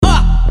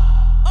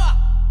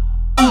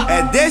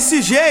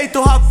Desse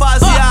jeito,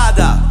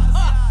 rapaziada,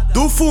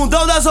 do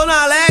fundão da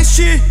Zona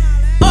Leste,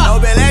 é o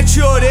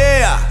Belet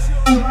Oreia.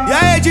 E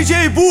aí,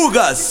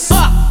 DjBuggas,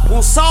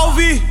 um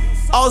salve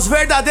aos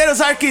verdadeiros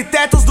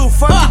arquitetos do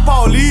funk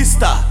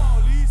paulista.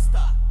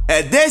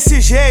 É desse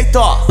jeito,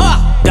 ó.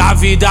 Da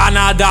vida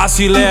nada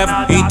se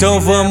leva, então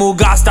vamos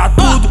gastar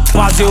tudo.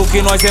 Fazer o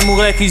que nós é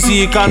moleque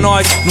zica,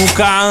 nós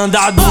nunca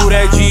anda duro.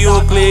 É de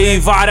Oakley e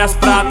várias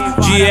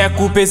pratas, de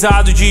eco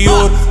pesado de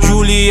ouro.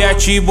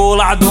 Juliette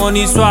boladona,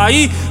 isso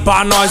aí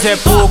pra nós é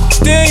pouco.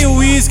 Tem o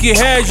whisky,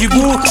 Red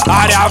Bull,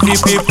 área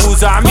VIP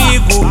pros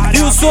amigos.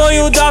 E o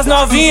sonho das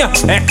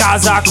novinhas é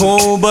casar com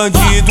um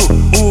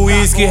bandido. O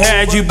whisky,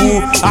 Red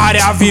Bull,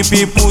 área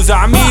VIP pros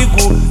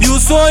amigos. E o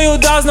sonho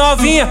das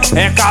novinhas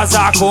é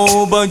casar com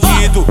um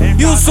bandido.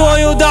 E o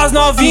sonho das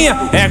novinhas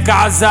é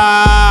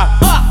casar.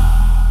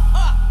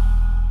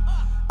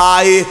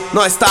 Aí,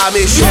 nós tá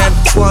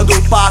mexendo, quando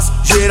passa,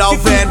 geral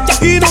vendo.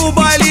 E no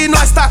baile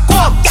nós tá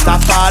como? Tá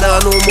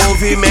parando o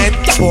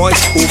movimento. Põe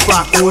o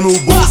placo no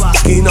bolso,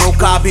 que não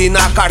cabe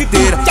na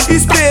carteira.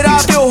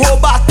 Esperava eu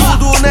roubar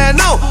tudo, né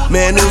não?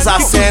 Menos a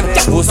cena.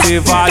 Você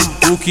vale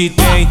o que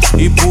tem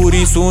e por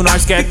isso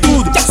nós quer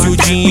tudo. Se o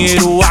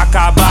dinheiro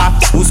acabar,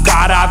 os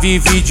cara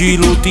vivem de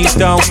luta,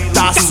 então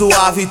tá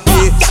suave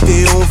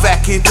ter um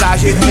VEC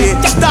traje T.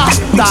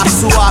 Tá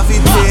suave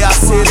ter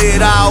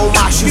acelerar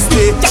uma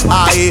XP.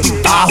 Aí,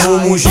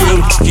 arruma o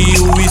gelo que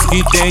o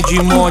whisky tem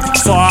de monte.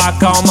 Só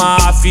acalma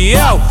a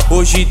fiel,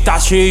 hoje tá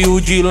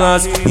cheio de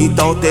lance.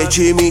 Então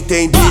tente me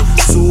entender,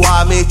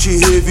 sua mente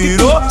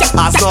revirou.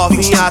 As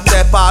novinhas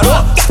até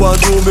parou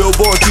quando o meu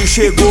bonde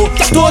chegou.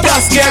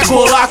 Todas quer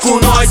colar com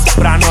nós,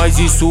 pra nós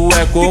isso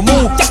é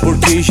comum,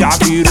 porque já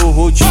virou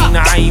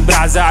rotina em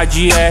brasa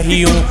de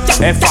R1.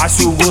 É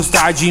fácil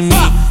gostar de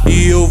mim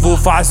e eu vou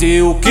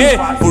fazer o quê?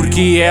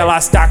 Porque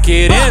elas tá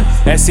querendo,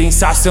 é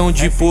sensação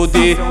de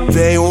poder.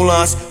 Vem um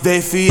lance,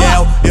 vem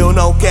fiel, eu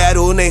não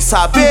quero nem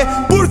saber.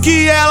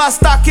 Porque elas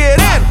tá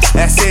querendo,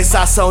 é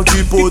sensação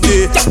de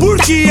poder.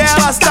 Porque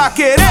elas tá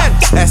querendo,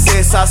 é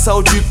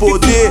sensação de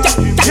poder.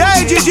 E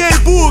aí,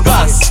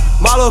 DjBuggas,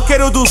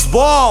 maloqueiro dos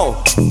bons,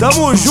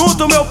 tamo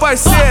junto, meu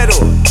parceiro.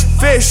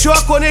 Fechou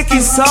a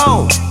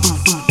conexão.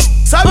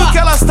 Sabe o que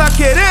elas tá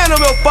querendo,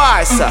 meu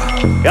parça?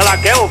 Ela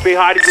quer um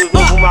Ferrari dos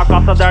novos, uma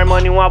calça da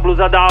Armani e uma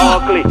blusa da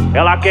Oakley.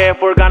 Ela quer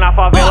forgar na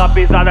favela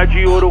pesada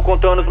de ouro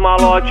contando os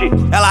malote.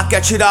 Ela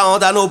quer tirar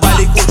onda no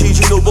baile com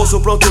Didi no bolso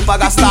pronto pra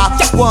gastar.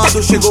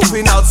 Quando chega o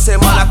final de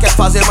semana quer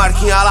fazer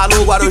marquinha lá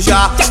no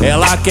Guarujá.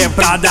 Ela quer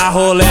pra dar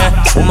rolé,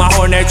 uma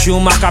Hornet e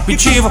uma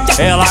Captiva.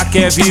 Ela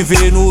quer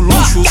viver no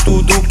luxo,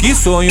 tudo que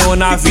sonhou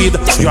na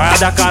vida. Joia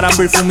da cara,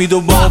 perfume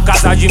do bom,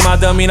 casa de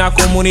madame na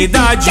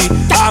comunidade.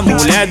 A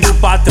mulher do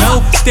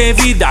patrão tem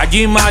vida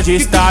de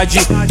majestade.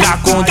 Na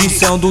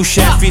condição do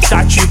chefe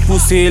tá tipo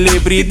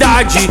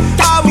celebridade.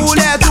 A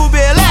mulher do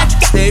Belet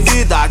tem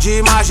vida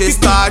de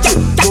majestade.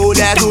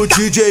 Mulher do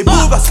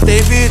DjBuggas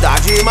tem vida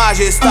de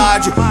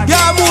majestade. E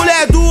a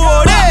mulher do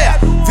Oreia,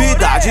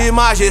 vida de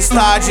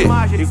majestade.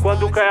 E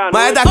quando cai a noite,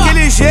 mas é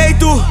daquele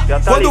jeito,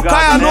 quando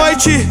cai a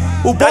noite,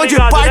 o bonde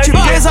parte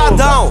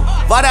pesadão.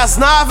 Várias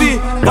naves,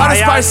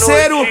 vários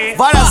parceiros,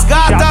 várias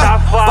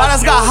gatas,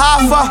 várias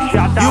garrafas.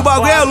 E o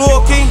bagulho é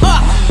louco, hein?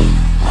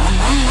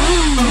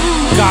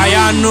 Cai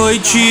a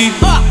noite,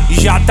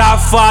 já tá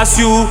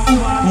fácil.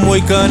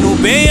 Moicano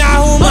bem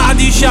arrumado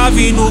e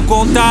chave no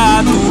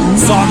contato.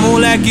 Só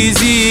moleque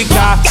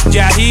zica, de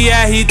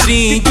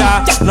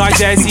RR30. Nós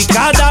é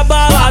zica da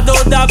balada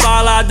ou da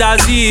balada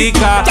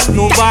zica.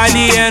 No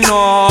baile é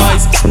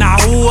nós, na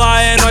rua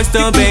é nós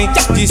também.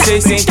 De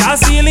 600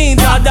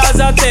 cilindradas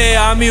até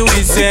a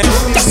 1100.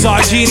 Só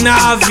de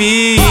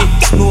nave,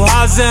 no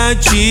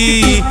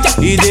rasante.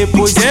 E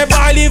depois é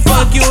baile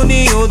funk, o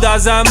ninho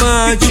das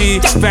amantes.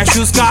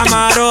 Fecha os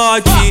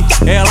camarote,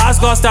 elas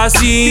gostam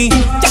assim.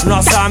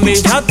 Nossa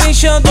mesa tem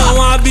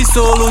Xandão,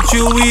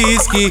 Absolute,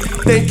 whisky.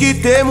 Tem que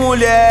ter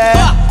mulher,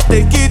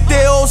 tem que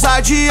ter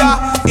ousadia.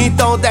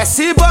 Então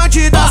desce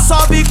bandida,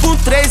 sobe com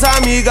 3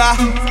 amigas.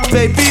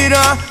 Vem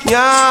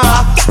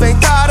piranha, vem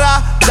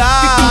tarada.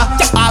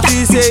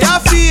 Avisei a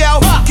fiel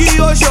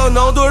que hoje eu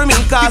não durmo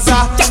em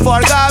casa.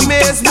 Forga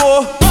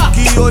mesmo,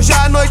 que hoje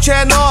a noite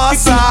é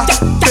nossa.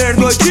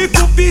 Pernoite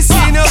com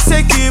piscina, eu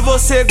sei que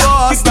você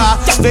gosta.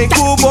 Vem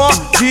com o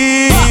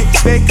bonde,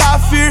 vem cá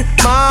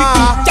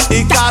firmar.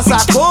 E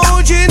casar com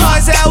um de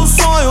nós é o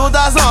sonho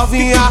das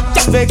novinhas.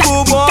 Vem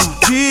com o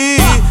bonde,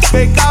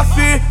 vem cá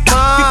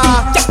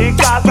firmar. E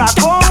casar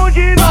com um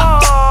de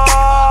nós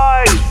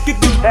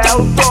é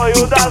o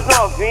sonho das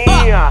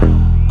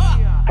novinhas.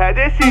 É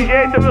desse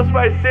jeito, meus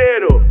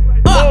parceiros.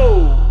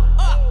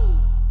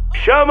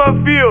 Chama,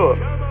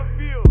 fio.